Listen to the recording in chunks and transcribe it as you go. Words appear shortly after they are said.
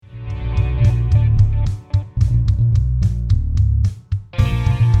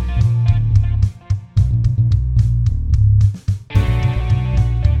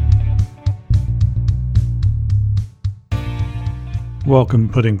Welcome,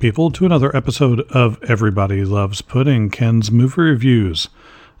 pudding people, to another episode of Everybody Loves Pudding, Ken's Movie Reviews.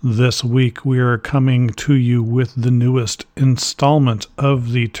 This week we are coming to you with the newest installment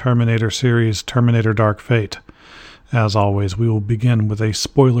of the Terminator series, Terminator Dark Fate. As always, we will begin with a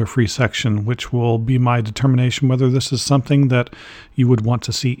spoiler-free section, which will be my determination whether this is something that you would want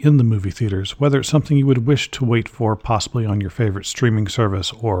to see in the movie theaters, whether it's something you would wish to wait for, possibly on your favorite streaming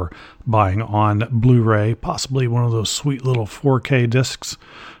service, or buying on Blu-ray, possibly one of those sweet little 4K discs,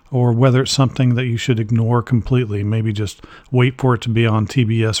 or whether it's something that you should ignore completely, maybe just wait for it to be on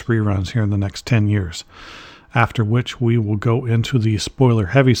TBS reruns here in the next 10 years. After which we will go into the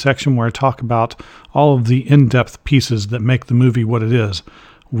spoiler-heavy section where I talk about all of the in-depth pieces that make the movie what it is.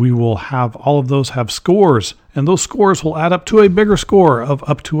 We will have all of those have scores, and those scores will add up to a bigger score of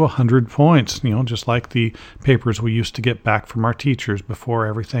up to 100 points, just like the papers we used to get back from our teachers before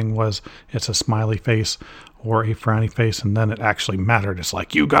everything was, it's a smiley face or a frowny face, and then it actually mattered. It's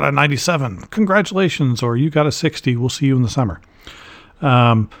like, you got a 97, congratulations, or you got a 60, we'll see you in the summer.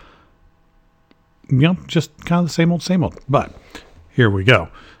 Just kind of the same old. But here we go.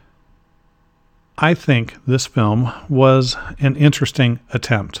 I think this film was an interesting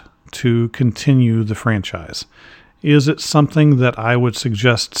attempt to continue the franchise. Is it something that I would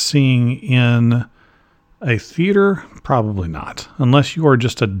suggest seeing in a theater? Probably not. Unless you are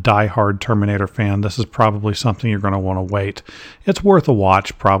just a diehard Terminator fan, this is probably something you're going to want to wait. It's worth a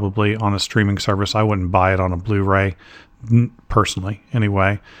watch probably on a streaming service. I wouldn't buy it on a Blu-ray, personally,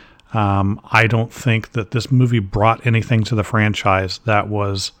 anyway. I don't think that this movie brought anything to the franchise that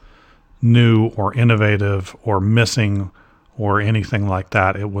was new or innovative or missing or anything like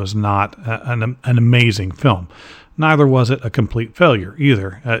that. It was not an amazing film. Neither was it a complete failure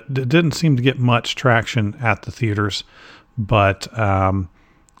either. It didn't seem to get much traction at the theaters, but all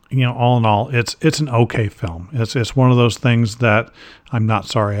in all, it's an okay film. It's one of those things that I'm not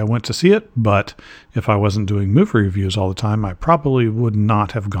sorry I went to see it, but if I wasn't doing movie reviews all the time, I probably would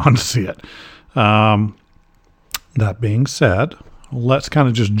not have gone to see it. That being said, let's kind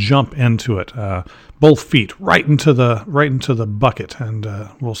of just jump into it. Both feet right into the bucket, and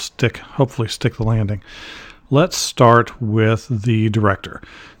we'll hopefully stick the landing. Let's start with the director.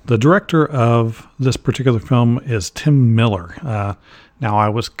 The director of this particular film is Tim Miller. Now, I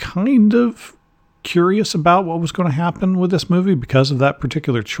was kind of curious about what was going to happen with this movie because of that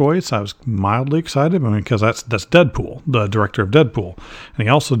particular choice. I was mildly excited because that's Deadpool, the director of Deadpool. And he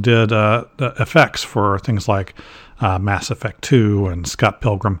also did the effects for things like Mass Effect 2 and Scott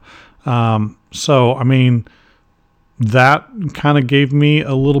Pilgrim. That kind of gave me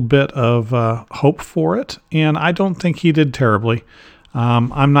a little bit of hope for it, and I don't think he did terribly.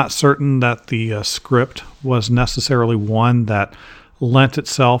 I'm not certain that the script was necessarily one that lent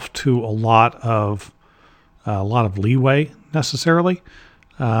itself to a lot of leeway necessarily.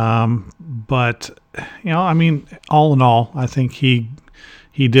 But all in all, I think he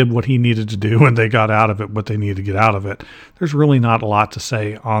did what he needed to do, and they got out of it what they needed to get out of it. There's really not a lot to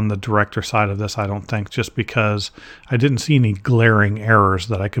say on the director side of this, I don't think, just because I didn't see any glaring errors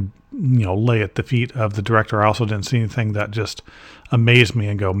that I could, lay at the feet of the director. I also didn't see anything that just amazed me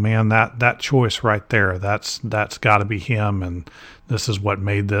and go, man, that choice right there, that's got to be him, and this is what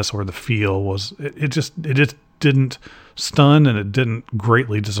made this, or the feel was, it just didn't stun, and it didn't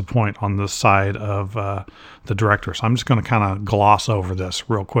greatly disappoint on the side of the director. So I'm just going to kind of gloss over this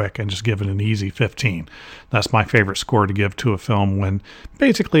real quick and just give it an easy 15. That's my favorite score to give to a film when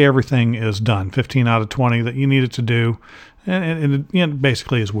basically everything is done. 15 out of 20 that you need it to do, and it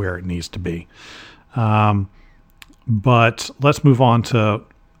basically is where it needs to be. But let's move on to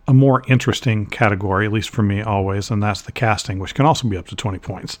a more interesting category, at least for me always, and that's the casting, which can also be up to 20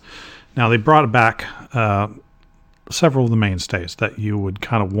 points. Now, they brought back several of the mainstays that you would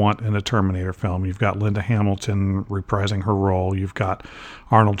kind of want in a Terminator film. You've got Linda Hamilton reprising her role. You've got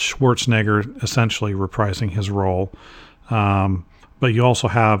Arnold Schwarzenegger essentially reprising his role. But you also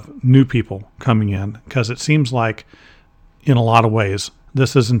have new people coming in, because it seems like, in a lot of ways,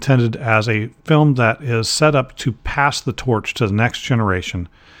 this is intended as a film that is set up to pass the torch to the next generation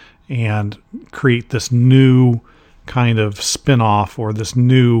and create this new kind of spin-off, or this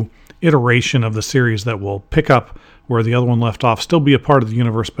new iteration of the series that will pick up where the other one left off, still be a part of the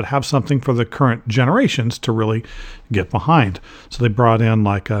universe, but have something for the current generations to really get behind. So they brought in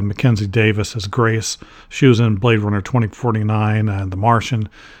like Mackenzie Davis as Grace. She was in Blade Runner 2049 and The Martian,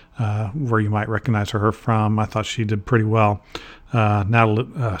 where you might recognize her from. I thought she did pretty well. Natalia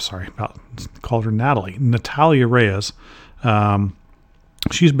Reyes.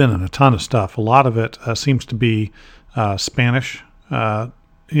 She's been in a ton of stuff. A lot of it seems to be Spanish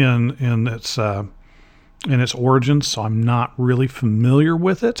in its in its origins, so I'm not really familiar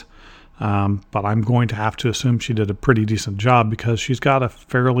with it. But I'm going to have to assume she did a pretty decent job because she's got a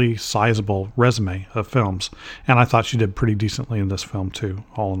fairly sizable resume of films. And I thought she did pretty decently in this film, too,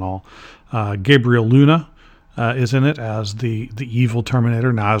 all in all. Gabriel Luna is in it as the evil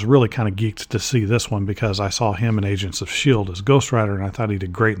Terminator. Now, I was really kind of geeked to see this one because I saw him in Agents of S.H.I.E.L.D. as Ghost Rider, and I thought he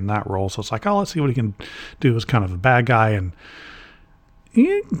did great in that role. So it's like, oh, let's see what he can do as kind of a bad guy. And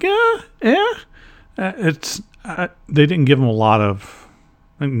they didn't give him a lot of...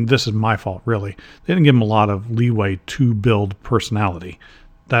 And this is my fault, really. They didn't give him a lot of leeway to build personality.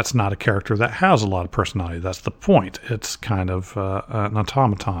 That's not a character that has a lot of personality. That's the point. It's kind of an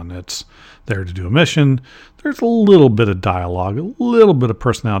automaton. It's there to do a mission. There's a little bit of dialogue, a little bit of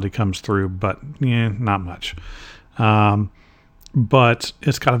personality comes through, but not much. But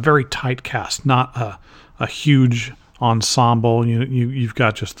it's got a very tight cast, not a huge ensemble. You've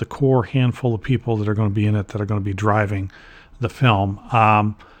got just the core handful of people that are going to be in it that are going to be driving the film.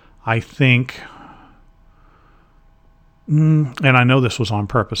 I think, and I know this was on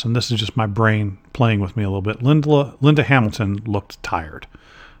purpose, and this is just my brain playing with me a little bit. Linda Hamilton looked tired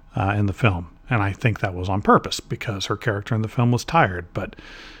in the film, and I think that was on purpose because her character in the film was tired, but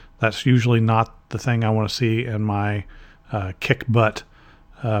that's usually not the thing I want to see in my kick-butt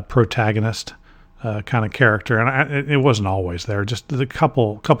protagonist kind of character, and it wasn't always there. Just a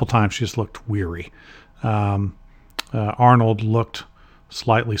couple times she just looked weary. Arnold looked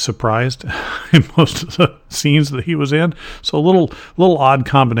slightly surprised in most of the scenes that he was in. So little odd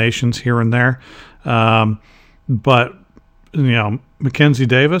combinations here and there. But Mackenzie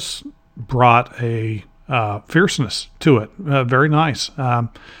Davis brought a fierceness to it. Very nice.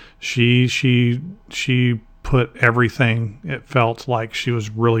 She put everything. It felt like she was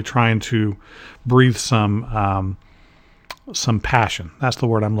really trying to breathe some passion. That's the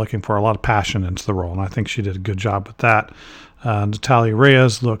word I'm looking for. A lot of passion into the role, and I think she did a good job with that. Natalia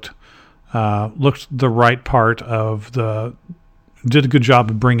Reyes looked the right part of did a good job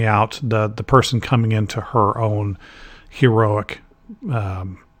of bringing out the person coming into her own heroic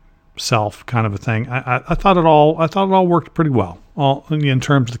self, kind of a thing. I thought it all worked pretty well. In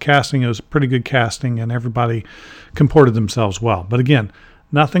terms of the casting, it was pretty good casting, and everybody comported themselves well. But again,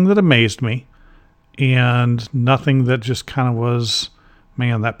 nothing that amazed me. And nothing that just kind of was,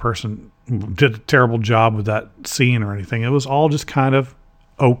 man, that person did a terrible job with that scene or anything. It was all just kind of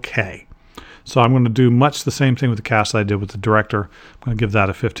okay. So I'm going to do much the same thing with the cast that I did with the director. I'm going to give that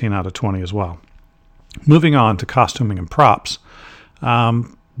a 15 out of 20 as well. Moving on to costuming and props.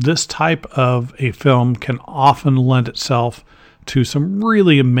 This type of a film can often lend itself to some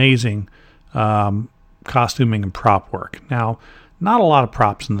really amazing costuming and prop work. Now, not a lot of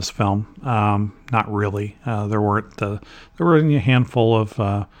props in this film. Not really. There were a handful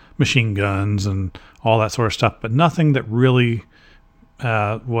of machine guns and all that sort of stuff, but nothing that really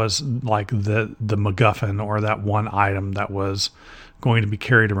was like the MacGuffin or that one item that was going to be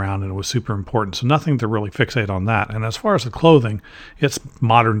carried around and it was super important. So nothing to really fixate on that. And as far as the clothing, it's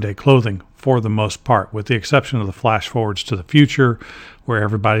modern day clothing for the most part, with the exception of the flash forwards to the future, where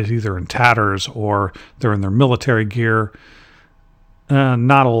everybody's either in tatters or they're in their military gear.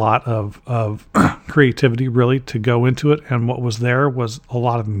 Not a lot of creativity really to go into it, and what was there was a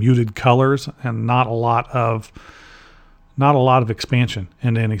lot of muted colors and not a lot of expansion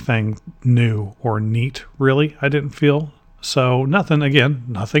into anything new or neat. Really, I didn't feel so.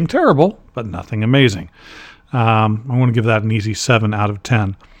 Nothing terrible, but nothing amazing. I'm going to give that an easy 7 out of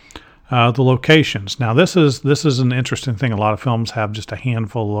 10. The locations. Now, this is an interesting thing. A lot of films have just a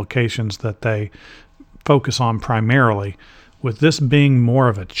handful of locations that they focus on primarily. With this being more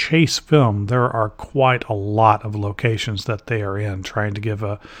of a chase film, there are quite a lot of locations that they are in, trying to give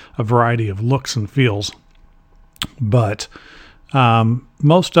a variety of looks and feels. But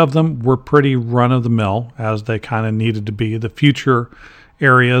most of them were pretty run-of-the-mill, as they kind of needed to be. The future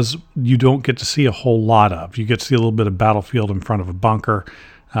areas you don't get to see a whole lot of. You get to see a little bit of battlefield in front of a bunker.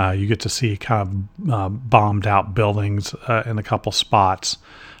 You get to see kind of bombed-out buildings in a couple spots.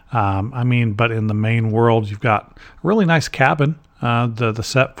 But in the main world, you've got a really nice cabin. The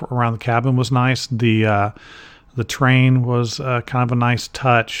set around the cabin was nice. The train was kind of a nice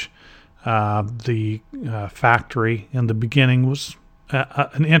touch. The factory in the beginning was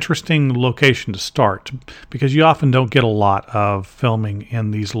an interesting location to start, because you often don't get a lot of filming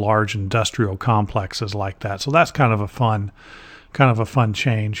in these large industrial complexes like that. So that's kind of a fun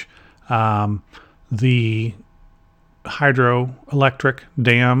change. The hydroelectric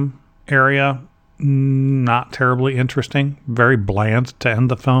dam area, not terribly interesting, very bland to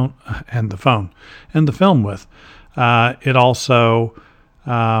end the film with. It also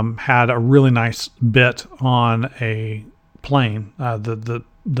had a really nice bit on a plane.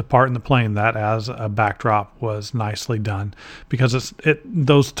 The part in the plane that as a backdrop was nicely done, because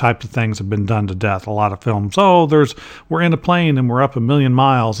those types of things have been done to death. A lot of films, we're in a plane and we're up 1,000,000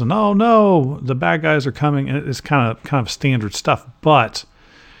 miles and oh no, the bad guys are coming. It's kind of standard stuff, but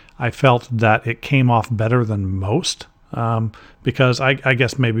I felt that it came off better than most, because I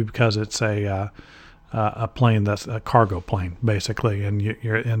guess maybe because it's a plane that's a cargo plane basically, and you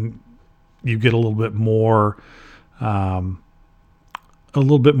get a little bit more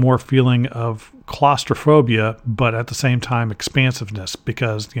feeling of claustrophobia, but at the same time expansiveness,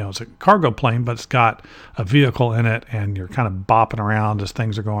 because it's a cargo plane, but it's got a vehicle in it, and you're kind of bopping around as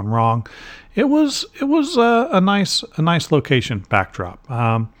things are going wrong. It was a nice location backdrop.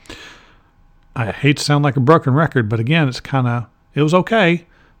 I hate to sound like a broken record, but again, it was okay.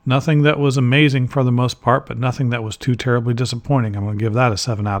 Nothing that was amazing for the most part, but nothing that was too terribly disappointing. I'm going to give that a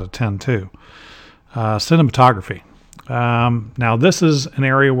 7 out of 10 too. Cinematography. Now, this is an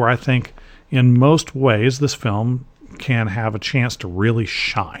area where I think in most ways this film can have a chance to really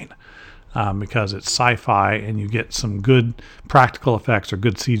shine, because it's sci-fi and you get some good practical effects or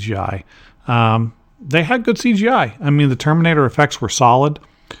good CGI. They had good CGI. I mean, the Terminator effects were solid.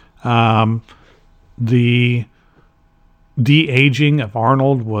 The de-aging of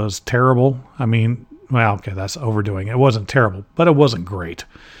Arnold was terrible. I mean, well, okay, that's overdoing it. It wasn't terrible, but it wasn't great.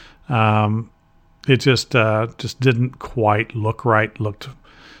 It just didn't quite look right. Looked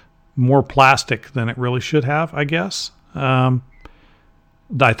more plastic than it really should have, I guess. I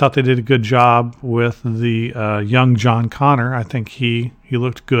thought they did a good job with the young John Connor. I think he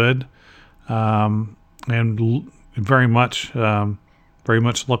looked good, and very much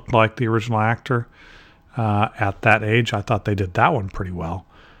looked like the original actor at that age. I thought they did that one pretty well.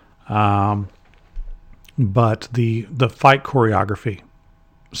 But the fight choreography,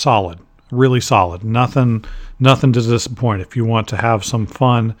 solid. Really solid. Nothing to disappoint. If you want to have some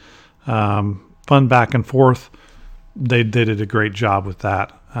fun back and forth, they did a great job with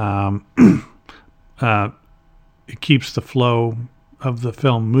that. It keeps the flow of the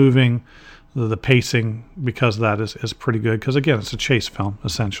film moving. The pacing, because of that, is pretty good. Because again, it's a chase film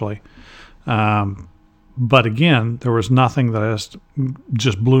essentially. But again, there was nothing that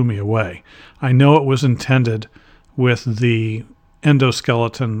just blew me away. I know it was intended with the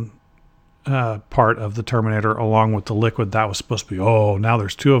endoskeleton part of the Terminator along with the liquid. That was supposed to be, now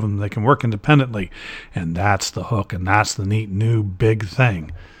there's two of them, they can work independently, and that's the hook, and that's the neat new big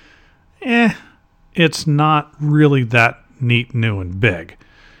thing. It's not really that neat, new, and big.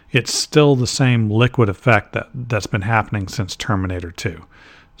 It's still the same liquid effect that's been happening since Terminator 2.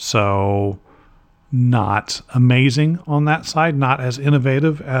 So not amazing on that side, not as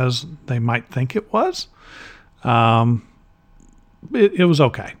innovative as they might think it was. It was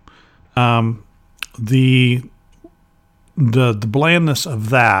okay. The blandness of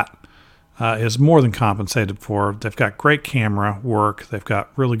that is more than compensated for. They've got great camera work. They've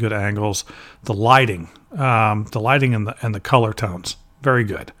got really good angles. The lighting and the color tones, very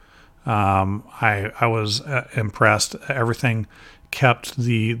good. I was impressed. Everything kept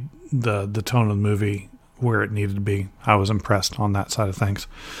the tone of the movie where it needed to be. I was impressed on that side of things.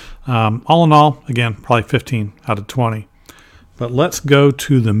 All in all, again, probably 15 out of 20. But let's go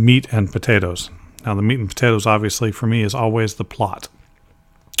to the meat and potatoes. Now, the meat and potatoes, obviously, for me, is always the plot.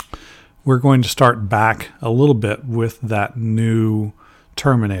 We're going to start back a little bit with that new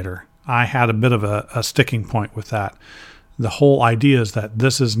Terminator. I had a bit of a sticking point with that. The whole idea is that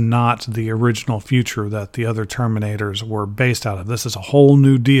this is not the original future that the other Terminators were based out of. This is a whole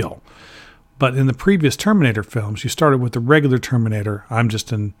new deal. But in the previous Terminator films, you started with the regular Terminator. I'm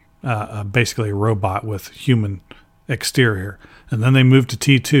just basically a robot with human exterior. And then they moved to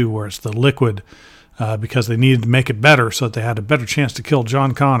T2, where it's the liquid, because they needed to make it better so that they had a better chance to kill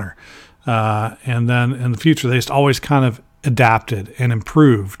John Connor. And then in the future, they just always kind of adapted and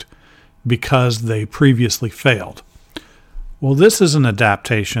improved because they previously failed. Well, this is an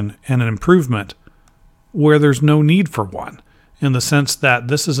adaptation and an improvement where there's no need for one, in the sense that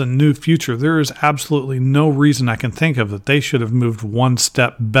this is a new future. There is absolutely no reason I can think of that they should have moved one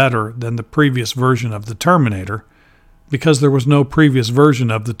step better than the previous version of the Terminator, because there was no previous version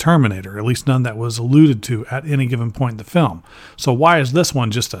of the Terminator, at least none that was alluded to at any given point in the film. So why is this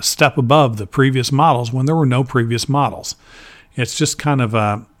one just a step above the previous models when there were no previous models? It's just kind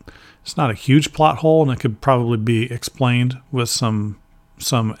of it's not a huge plot hole, and it could probably be explained with some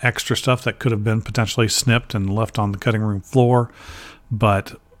extra stuff that could have been potentially snipped and left on the cutting room floor.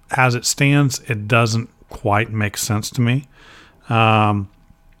 But as it stands, it doesn't quite make sense to me. I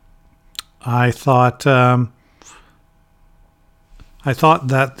thought I thought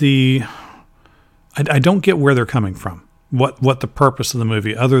that I don't get where they're coming from. What the purpose of the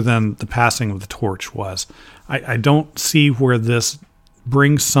movie, other than the passing of the torch, was. I don't see where this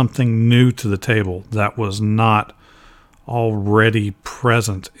brings something new to the table that was not already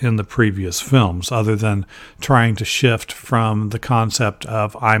present in the previous films, other than trying to shift from the concept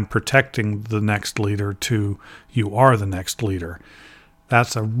of I'm protecting the next leader to you are the next leader.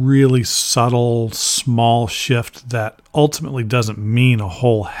 That's a really subtle, small shift that ultimately doesn't mean a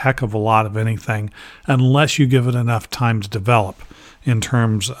whole heck of a lot of anything unless you give it enough time to develop in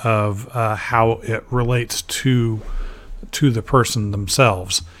terms of how it relates to the person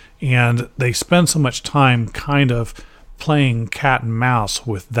themselves. And they spend so much time kind of playing cat and mouse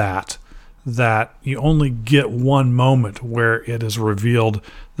with that you only get one moment where it is revealed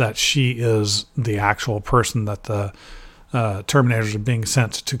that she is the actual person that the Terminators are being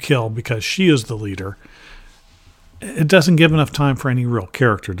sent to kill because she is the leader. It doesn't give enough time for any real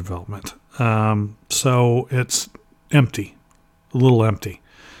character development. So it's empty, a little empty.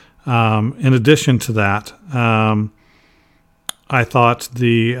 In addition to that, I thought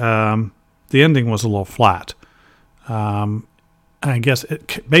the ending was a little flat. I guess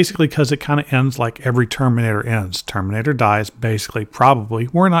basically because it kind of ends like every Terminator ends. Terminator dies, basically, probably.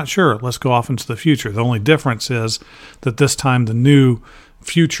 We're not sure. Let's go off into the future. The only difference is that this time the new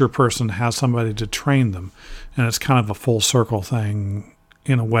future person has somebody to train them. And it's kind of a full circle thing.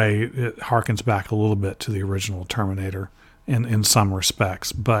 In a way, it harkens back a little bit to the original Terminator in some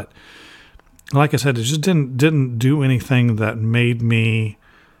respects. But like I said, it just didn't do anything that made me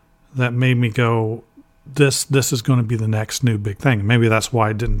go, this is going to be the next new big thing. Maybe that's why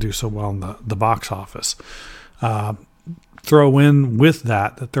it didn't do so well in the box office. Throw in with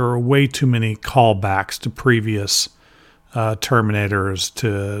that there are way too many callbacks to previous Terminators,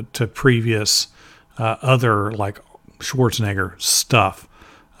 to previous other like Schwarzenegger stuff,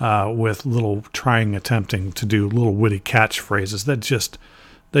 with attempting to do little witty catchphrases that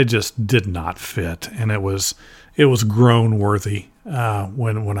they just did not fit, and it was groan worthy.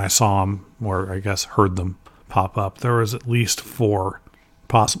 When I saw them, or I guess heard them pop up, there was at least 4,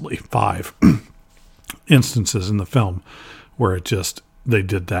 possibly 5 instances in the film where they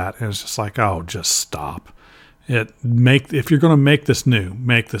did that, and it's just like, oh, just stop. If you're going to make this new,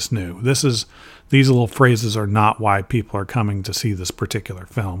 make this new. These little phrases are not why people are coming to see this particular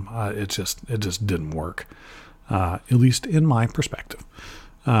film. It just didn't work, at least in my perspective.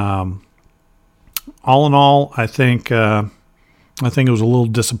 All in all, I think it was a little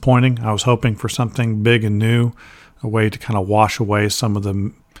disappointing. I was hoping for something big and new, a way to kind of wash away some of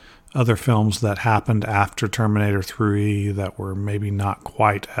the other films that happened after Terminator 3 that were maybe not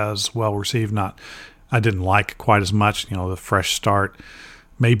quite as well received. I didn't like quite as much, the fresh start.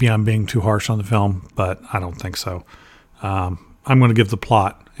 Maybe I'm being too harsh on the film, but I don't think so. I'm going to give the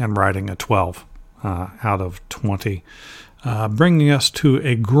plot and writing a 12 out of 20, bringing us to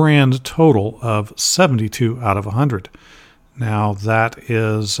a grand total of 72 out of 100. Now, that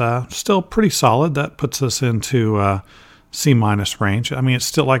is still pretty solid. That puts us into C- range. I mean, it's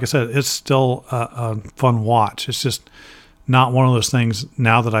still, like I said, it's still a fun watch. It's just not one of those things,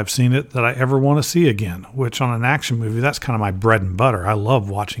 now that I've seen it, that I ever want to see again, which on an action movie, that's kind of my bread and butter. I love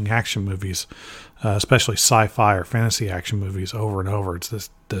watching action movies, especially sci-fi or fantasy action movies over and over. This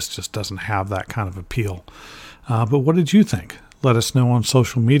just doesn't have that kind of appeal. But what did you think? Let us know on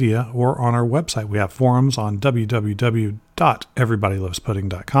social media or on our website. We have forums on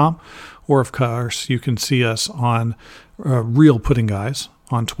www.everybodylovespudding.com. Or, of course, you can see us on Real Pudding Guys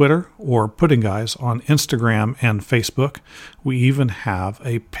on Twitter or Pudding Guys on Instagram and Facebook. We even have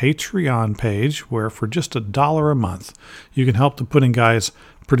a Patreon page where for just $1 a month, you can help the Pudding Guys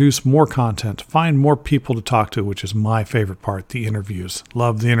produce more content, find more people to talk to, which is my favorite part, the interviews.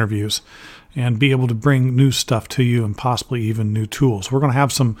 Love the interviews. And be able to bring new stuff to you and possibly even new tools. We're going to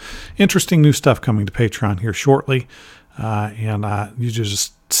have some interesting new stuff coming to Patreon here shortly. And you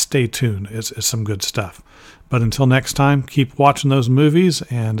just stay tuned. It's some good stuff. But until next time, keep watching those movies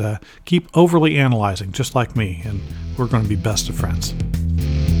and keep overly analyzing, just like me. And we're going to be best of friends.